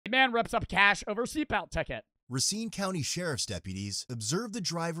Man rips up cash over seatbelt ticket. Racine County Sheriff's deputies observed the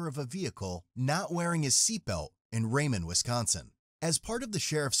driver of a vehicle not wearing his seatbelt in Raymond, Wisconsin. As part of the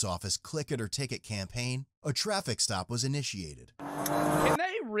sheriff's office Click It or Ticket campaign, a traffic stop was initiated. Can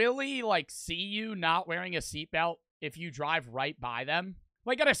they really, like, see you not wearing a seatbelt if you drive right by them?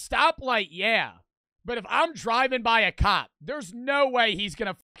 Like, at a stoplight, yeah. But if I'm driving by a cop, there's no way he's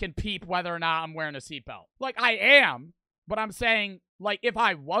gonna fucking peep whether or not I'm wearing a seatbelt. Like, I am, but I'm saying, like, if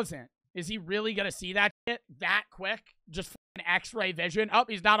I wasn't, is he really gonna see that shit that quick? Just fucking X-ray vision? Oh,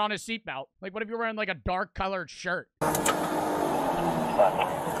 he's not on his seatbelt. Like, what if you're wearing, like, a dark-colored shirt?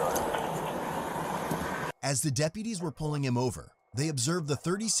 As the deputies were pulling him over, they observed the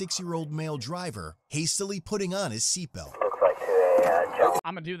 36-year-old male driver hastily putting on his seatbelt.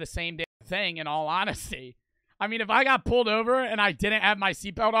 I'm gonna do the same damn thing, in all honesty. I mean, if I got pulled over and I didn't have my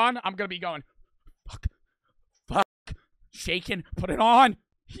seatbelt on, I'm gonna be going, fuck, shaking, put it on.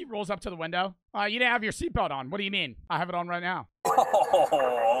 He rolls up to the window. You didn't have your seatbelt on. What do you mean? I have it on right now.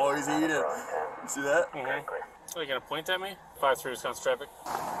 Oh, he's eating. You see that? Mm-hmm. So you gonna point at me? 5-3 Wisconsin traffic.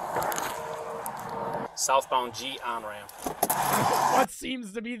 Southbound G on-ramp. What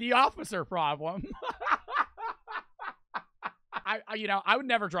seems to be the officer problem? I would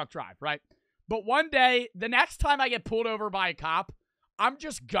never drunk drive, right? But one day, the next time I get pulled over by a cop, I'm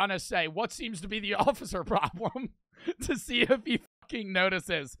just gonna say, what seems to be the officer problem? To see if he fucking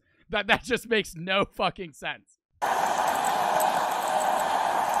notices that just makes no fucking sense.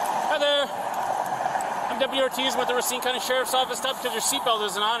 Hi there. I'm Deputy Ortiz with the Racine County Sheriff's Office. Stop because your seatbelt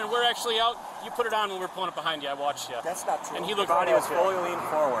isn't on, and we're actually out. You put it on when we were pulling up behind you. I watched you. That's not true. And he looked Your body was right fully leaned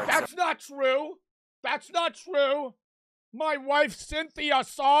forward. That's not true. That's not true. My wife, Cynthia,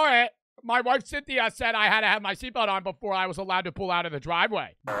 saw it. My wife, Cynthia, said I had to have my seatbelt on before I was allowed to pull out of the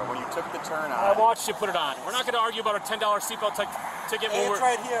driveway. When you took the turn I on. watched you put it on. We're not going to argue about a $10 seatbelt ticket. Hey, it's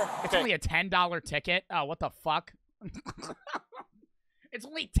right here. It's only a $10 ticket. Oh, what the fuck? It's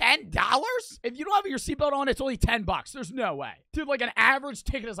only $10? If you don't have your seatbelt on, it's only $10. There's no way. Dude, like an average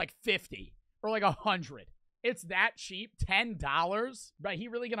ticket is like 50 or like 100. It's that cheap? $10? But he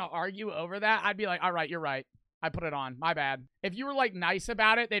really gonna argue over that? I'd be like, all right, you're right. I put it on. My bad. If you were like nice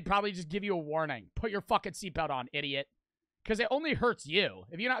about it, they'd probably just give you a warning. Put your fucking seatbelt on, idiot. Because it only hurts you.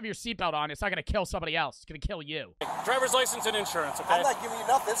 If you don't have your seatbelt on, it's not going to kill somebody else. It's going to kill you. Driver's license and insurance, okay? I'm not giving you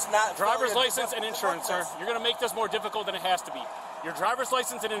enough. It's not. Driver's license and insurance, sir. You're going to make this more difficult than it has to be. Your driver's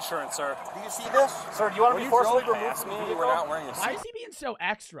license and insurance, sir. Do you see this? Sir, do you want to be forcibly removed past from me, the you vehicle? were not wearing a Why seatbelt. is he being so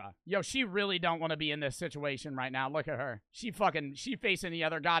extra? Yo, she really don't want to be in this situation right now. Look at her. She facing the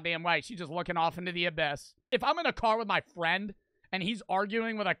other goddamn way. She's just looking off into the abyss. If I'm in a car with my friend and he's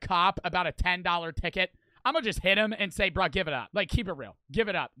arguing with a cop about a $10 ticket, I'm gonna just hit him and say, bro, give it up. Like, keep it real. Give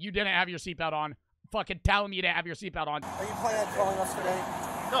it up. You didn't have your seatbelt on. Fucking tell him you didn't have your seatbelt on. Are you planning on killing us today?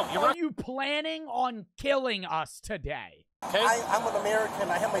 No, you're Are not. you planning on killing us today? Okay? I'm an American.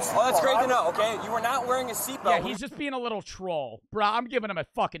 I have my seatbelt. Well, that's great on. to know, okay? You were not wearing a seatbelt. Yeah, he's just being a little troll. Bro, I'm giving him a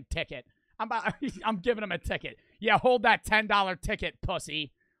fucking ticket. I'm giving him a ticket. Yeah, hold that $10 ticket,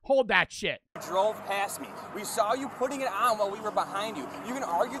 pussy. Hold that shit. You drove past me. We saw you putting it on while we were behind you. You can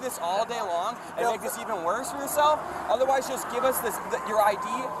argue this all day long and make this even worse for yourself. Otherwise, just give us your ID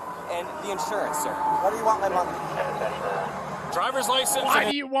and the insurance, sir. What do you want my money? Driver's license.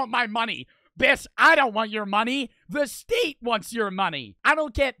 Why do you want my money? Bitch, I don't want your money. The state wants your money. I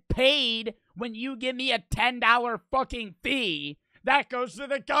don't get paid when you give me a $10 fucking fee. That goes to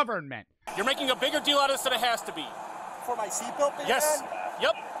the government. You're making a bigger deal out of this than it has to be. For my seatbelt being Yes. on?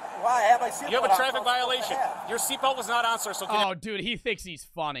 Yep. Why? I have my seatbelt You have a on. traffic That's what I violation. have. Your seatbelt was not on, sir, so get Oh, dude, he thinks he's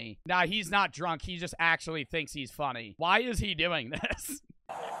funny. Nah, he's not drunk. He just actually thinks he's funny. Why is he doing this?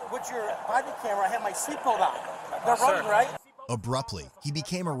 With your body camera, I have my seatbelt on. They're Sir. running, right? Abruptly, he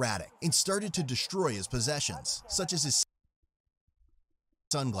became erratic and started to destroy his possessions, such as his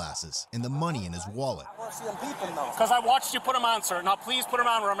sunglasses and the money in his wallet. I want to see them beeping, though. Because I watched you put them on, sir. Now please put them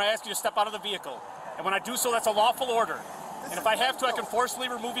on or I'm going to ask you to step out of the vehicle. And when I do so, that's a lawful order. And if I have to, I can forcibly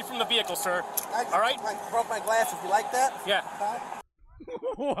remove you from the vehicle, sir. All right? I broke my glasses. You like that? Yeah.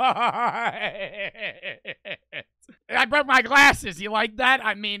 What? I broke my glasses. You like that?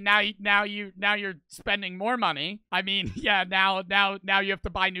 I mean, now you're spending more money. I mean, yeah, now you have to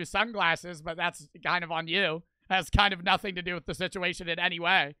buy new sunglasses, but that's kind of on you. Has kind of nothing to do with the situation in any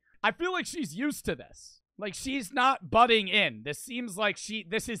way. I feel like she's used to this. Like, she's not butting in. This seems like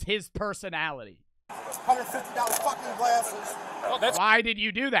this is his personality. $150 fucking glasses. Well, that's Why did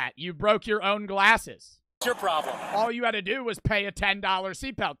you do that? You broke your own glasses. your problem? All you had to do was pay a $10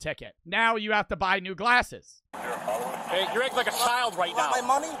 seatbelt ticket. Now you have to buy new glasses. Hey, you're acting like a child right now. Want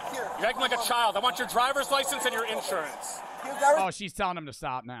my money? Here. You're acting like a child. I want your driver's license and your insurance. Here's everything Oh, she's telling him to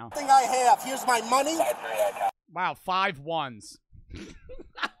stop now. I have. Here's my money. Wow, 5 ones.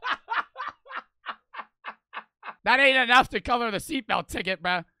 That ain't enough to cover the seatbelt ticket,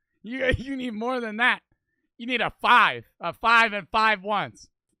 bruh. You need more than that. You need a 5 and 5 ones.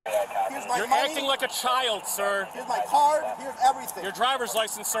 Here's my You're money. acting like a child, sir. Here's my card. Here's everything. Your driver's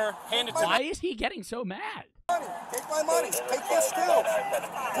license, sir. Hand it to Why me. is he getting so mad? Take my money. Take this too.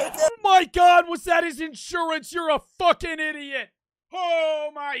 Take this. Oh my God, was that his insurance? You're a fucking idiot. Oh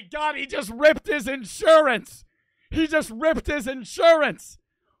my God, he just ripped his insurance. He just ripped his insurance.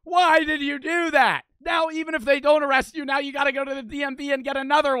 Why did you do that? Now, even if they don't arrest you, now you gotta go to the DMV and get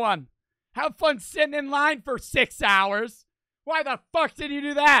another one. Have fun sitting in line for 6 hours. Why the fuck did you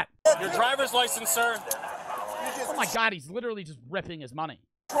do that? Your driver's license, sir. You're just Oh my God, he's literally just ripping his money.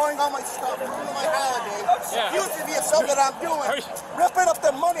 destroying all my stuff, ruining my holiday. Yeah. Using me as something I'm doing. Ripping up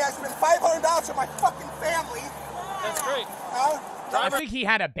the money. I spent $500 for my fucking family. That's great. Huh? I think he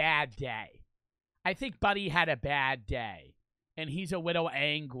had a bad day. I think Buddy had a bad day. And he's a little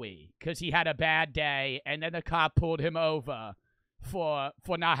angry because he had a bad day and then the cop pulled him over for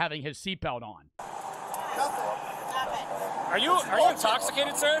not having his seatbelt on. Nothing. Are you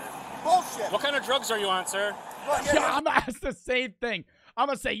intoxicated, sir? Bullshit. What kind of drugs are you on, sir? Look, Yeah, I'm gonna ask the same thing. I'm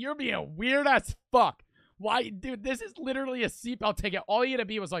gonna say you're being weird as fuck. Why, dude? This is literally a seatbelt ticket. All you had to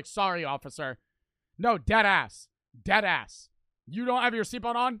be was like, "Sorry, officer." No, dead ass, dead ass. You don't have your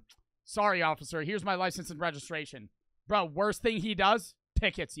seatbelt on? Sorry, officer. Here's my license and registration, bro. Worst thing he does,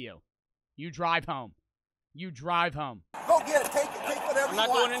 tickets you. You drive home. You drive home. Go get it. Take it. Take whatever I'm not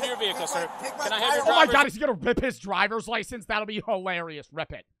you want. going into your vehicle, sir. Take my Can I have your Oh my driver's- God, he's gonna rip his driver's license. That'll be hilarious.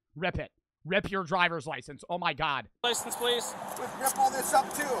 Rip it. Rip it. Rip your driver's license. Oh my God. license, please? Let's rip all this up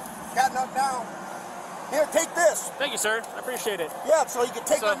too. Got enough now. Here, take this. Thank you, sir. I appreciate it. Yeah, so you can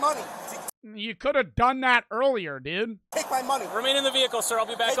take Sir. my money. You could have done that earlier, dude. Take my money. Remain in the vehicle, sir. I'll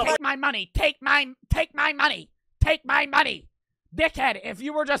be back up. Take my money. Take my money. Take my money. Dickhead, if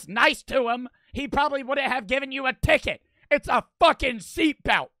you were just nice to him, he probably wouldn't have given you a ticket. It's a fucking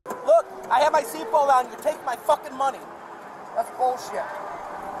seatbelt. Look, I have my seatbelt on. You take my fucking money. That's bullshit.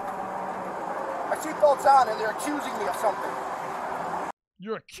 My seatbelt's on and they're accusing me of something.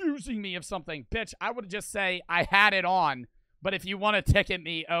 You're accusing me of something. Bitch, I would just say I had it on, but if you want to ticket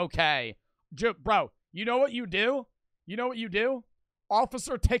me, okay. Bro, you know what you do? You know what you do?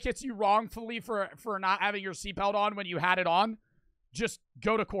 Officer tickets you wrongfully for not having your seatbelt on when you had it on. Just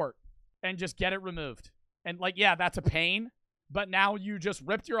go to court and just get it removed. And like, yeah, that's a pain, but now you just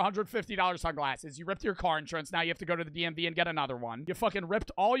ripped your $150 sunglasses. You ripped your car insurance. Now you have to go to the DMV and get another one. You fucking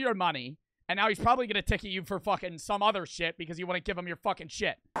ripped all your money, and now he's probably going to ticket you for fucking some other shit because you want to give him your fucking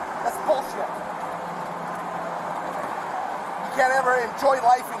shit. That's bullshit. You can't ever enjoy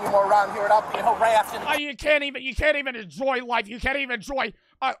life anymore around here without being harassed. And You can't even enjoy life. You can't even enjoy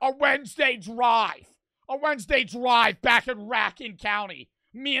a Wednesday drive. A Wednesday drive back in Raccoon County.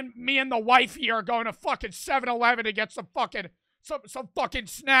 Me and the wife here are going to fucking 7-Eleven to get some fucking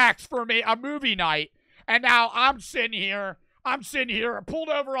snacks for a movie night. And now I'm sitting here pulled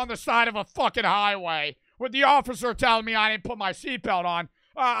over on the side of a fucking highway with the officer telling me I didn't put my seatbelt on.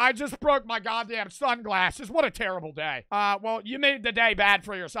 I just broke my goddamn sunglasses. What a terrible day. Well, you made the day bad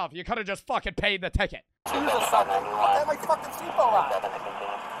for yourself. You could have just fucking paid the ticket. accused of something. I have my fucking seatbelt on.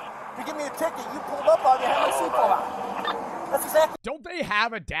 You give me a ticket, you pulled up on me, I have my seatbelt on. That's exactly. Don't they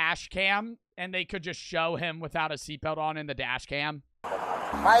have a dash cam and they could just show him without a seatbelt on in the dash cam?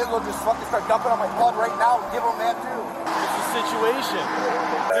 Might as well just fucking start dumping on my blood right now and give him that too. It's a situation.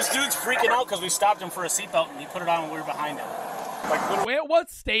 This dude's freaking out because we stopped him for a seatbelt and he put it on when we were behind him. Like, literally. Wait, what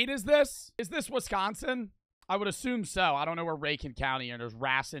state is this? Is this Wisconsin? I would assume so. I don't know where Raccoon County or there's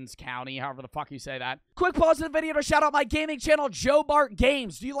Rassens County, however the fuck you say that. Quick pause in the video to shout out my gaming channel, Joe Bart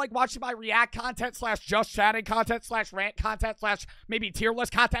Games. Do you like watching my react content / just chatting content / rant content / maybe tier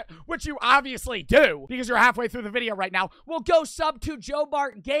list content, which you obviously do because you're halfway through the video right now? Well, go sub to Joe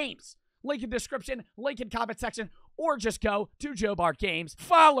Bart Games. Link in description, link in comment section, or just go to Joe Bart Games.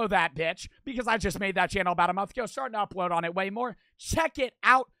 Follow that bitch because I just made that channel about a month ago, starting to upload on it way more. Check it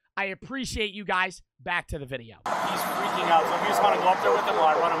out. I appreciate you guys. Back to the video. He's freaking out. So if you just want to go up there with him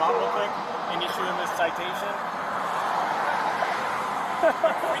while I run him out real quick and issue him this citation.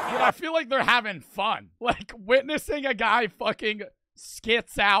 Dude, I feel like they're having fun. Like, witnessing a guy fucking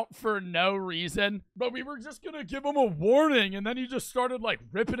skits out for no reason. But we were just gonna give him a warning, and then he just started, like,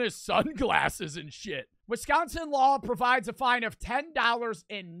 ripping his sunglasses and shit. Wisconsin law provides a fine of $10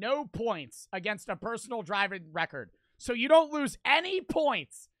 and no points against a personal driving record. So you don't lose any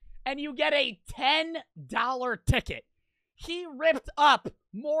points, and you get a $10 ticket. He ripped up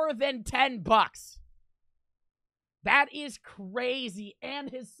more than $10. That is crazy. And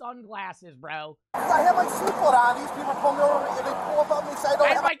his sunglasses, bro. I have my seatbelt on. These people pull me over and they pull up on me and say I don't I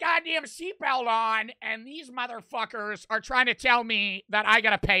have have my goddamn seatbelt on, and these motherfuckers are trying to tell me that I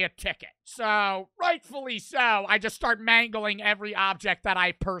gotta pay a ticket. So, rightfully so, I just start mangling every object that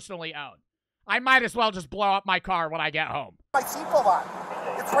I personally own. I might as well just blow up my car when I get home. my seatbelt on.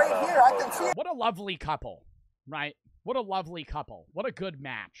 It's right here. I can see it. What a lovely couple, right? What a lovely couple. What a good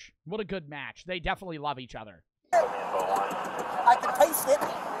match. What a good match. They definitely love each other. I can taste it.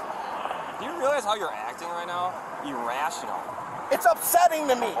 Do you realize how you're acting right now? Irrational. It's upsetting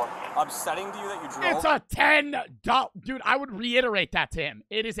to me. Upsetting to you that you drove? It's a $10. Dude, I would reiterate that to him.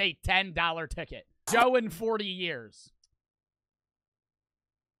 It is a $10 ticket. Joe in 40 years.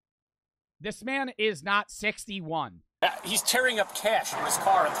 This man is not 61. He's tearing up cash in his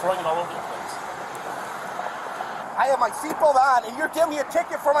car and throwing it all over the place. I have my seatbelt on, and you're giving me a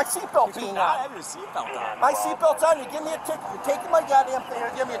ticket for my seatbelt You do being not on. have your seatbelt on. My seatbelt's on. You give me a ticket. You're taking my goddamn thing.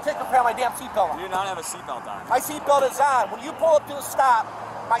 You're giving me a ticket for having my damn seatbelt You on. do not have a seatbelt on. My seatbelt is on. When you pull up to the stop,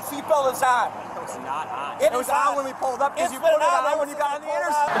 my seatbelt is on. It was not on. It was is on on. when we pulled up because It's you put been it on on ever when you since got on the I pulled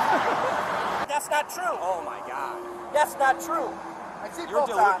interstate. That's not true. Oh my God. That's not true. My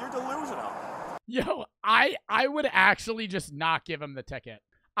seatbelt's on. You're delusional. Yo, I would actually just not give him the ticket.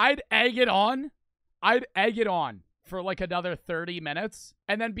 I'd egg it on. For like another 30 minutes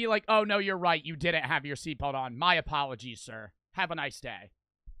and then be like, oh, no, you're right. You didn't have your seatbelt on. My apologies, sir. Have a nice day.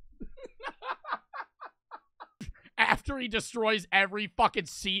 After he destroys every fucking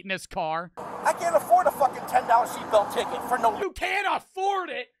seat in his car. I can't afford a fucking $10 seatbelt ticket for no. You can't afford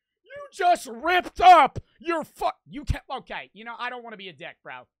it. You just ripped up your You can't. Okay, you know, I don't want to be a dick,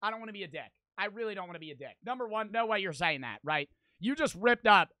 bro. I don't want to be a dick. I really don't want to be a dick. Number one, no way you're saying that, right? You just ripped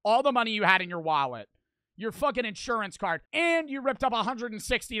up all the money you had in your wallet, your fucking insurance card, and you ripped up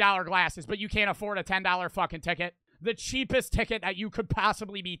 $160 glasses, but you can't afford a $10 fucking ticket. The cheapest ticket that you could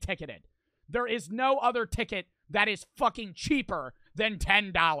possibly be ticketed. There is no other ticket that is fucking cheaper than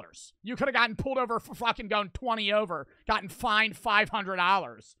 $10. You could have gotten pulled over for fucking going 20 over, gotten fined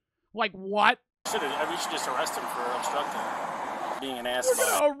 $500. Like, what? We should just arrest him for obstructing, being an ass.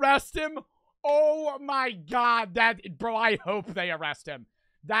 We're gonna arrest him? Oh my God, bro, I hope they arrest him.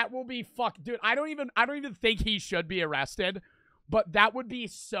 That will be dude, I don't even think he should be arrested, but that would be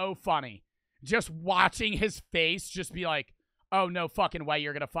so funny. Just watching his face just be like, oh, no fucking way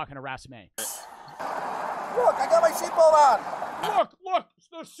you're gonna fucking arrest me. Look, I got my seatbelt on. Look, it's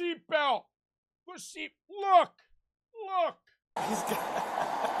the seatbelt. Look. Look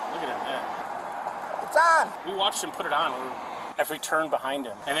at him, yeah. It's on. We watched him put it on every turn behind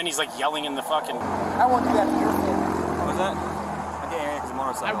him. And then he's like yelling in the fucking... I won't do that to your family. What was that? I can't hear you because the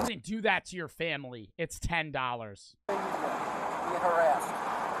motorcycle. I wouldn't do that to your family. It's $10. Being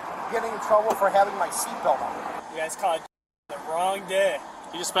harassed. Getting in trouble for having my seatbelt on. You guys caught the wrong day.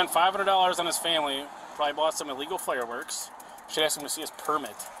 He just spent $500 on his family. Probably bought some illegal fireworks. Should ask him to see his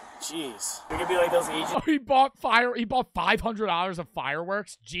permit. Jeez. We could be like those agents. Oh, he bought $500 of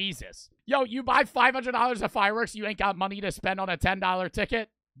fireworks? Jesus. Yo, you buy $500 of fireworks, you ain't got money to spend on a $10 ticket?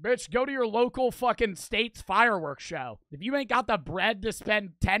 Bitch, go to your local fucking state's fireworks show. If you ain't got the bread to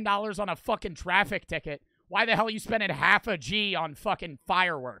spend $10 on a fucking traffic ticket, why the hell are you spending half a G on fucking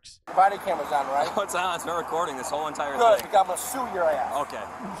fireworks? Body camera's on, right? What's on? It's been recording this whole entire Good, thing. because I'm going to sue your ass. Okay.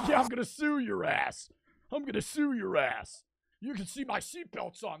 Yeah, I'm gonna sue your ass. You can see my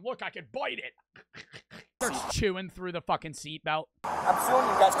seatbelt's on. Look, I can bite it. Starts chewing through the fucking seatbelt. I'm suing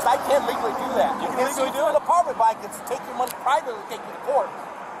you guys because I can't legally do that. You can legally do an apartment, but I can take your money privately and take you to court.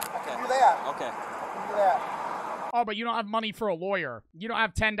 I can do that. Okay. I can do that. Oh, but you don't have money for a lawyer. You don't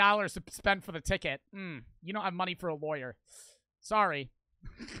have $10 to spend for the ticket. You don't have money for a lawyer. Sorry.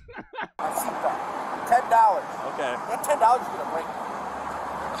 My seatbelt. $10. Okay. That $10 is going to break me.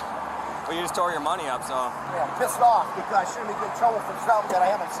 Well, you just tore your money up, so. Yeah, I'm pissed off because I shouldn't be getting in trouble for something that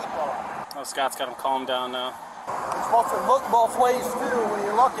I have my seatbelt on. Oh, Scott's got him calm down now. You're supposed to look both ways, too, when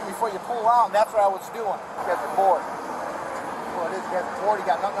you're looking before you pull out, and that's what I was doing. You guys are bored. Well, it is. You guys are bored. You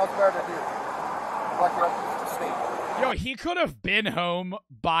got nothing else better to do. Like you're up to the state. Yo, he could have been home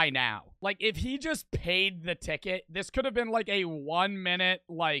by now. Like, if he just paid the ticket, this could have been like a 1 minute,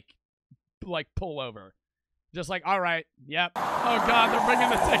 like pullover. Just like, all right, yep. Oh, God, they're bringing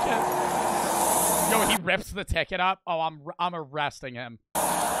the ticket. Yo, he rips the ticket up. Oh, I'm arresting him. My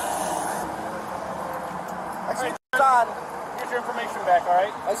seatbelt's on. Your your information back, all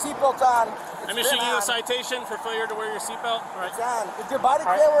right? My seatbelt's on. I'm issuing you a citation for failure to wear your seatbelt. All right. It's on. Is your body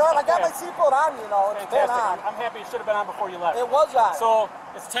camera on? I got my seatbelt on, you know. It's been on. I'm happy it should have been on before you left. It was on. So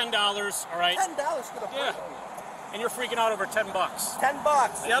it's $10, all right? $10 for the Yeah. And you're freaking out over $10.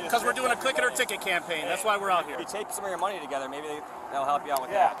 $10. Yep, because we're doing a click it or ticket campaign. That's why we're out here. If you take some of your money together, maybe that'll help you out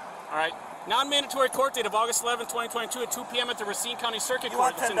with Yeah. that. All right. Non-mandatory court date of August 11, 2022 at 2 p.m. at the Racine County Circuit You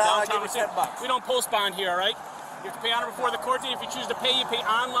Court. want It's in $10, I'll downtown give you Racine. $10. We don't post bond here, all right? You have to pay on or before the court date. If you choose to pay, you pay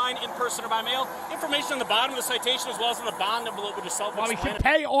online, in person, or by mail. Information on the bottom of the citation as well as on the bond envelope would yourself Well, he explain can it.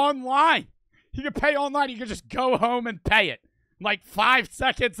 pay online. He can pay online. He can just go home and pay it. Like 5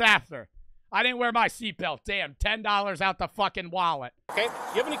 seconds after. I didn't wear my seatbelt. Damn, $10 out the fucking wallet. Okay. You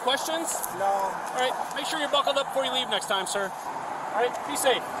have any questions? No. All right. Make sure you're buckled up before you leave next time, sir. All right. Be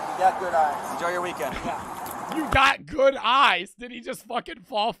safe. You got good eyes. Enjoy your weekend. You got good eyes. Did he just fucking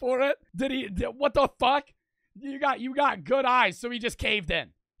fall for it? What the fuck? You got good eyes, so he just caved in.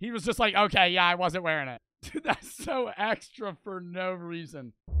 He was just like, okay, yeah, I wasn't wearing it. Dude, that's so extra for no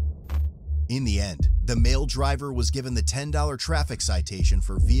reason. In the end, the male driver was given the $10 traffic citation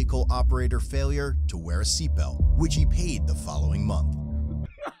for vehicle operator failure to wear a seatbelt, which he paid the following month.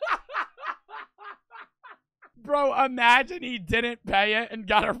 Bro, imagine he didn't pay it and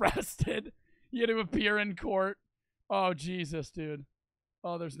got arrested. He had to appear in court. Oh, Jesus, dude.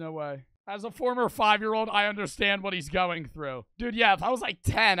 Oh, there's no way. As a former 5-year-old, I understand what he's going through. Dude, yeah, if I was like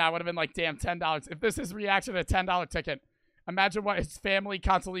 10, I would have been like, damn, $10. If this is reaction to a $10 ticket, imagine what his family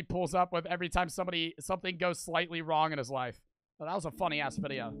constantly pulls up with every time something goes slightly wrong in his life. Well, that was a funny-ass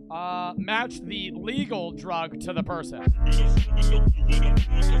video. Match the legal drug to the person.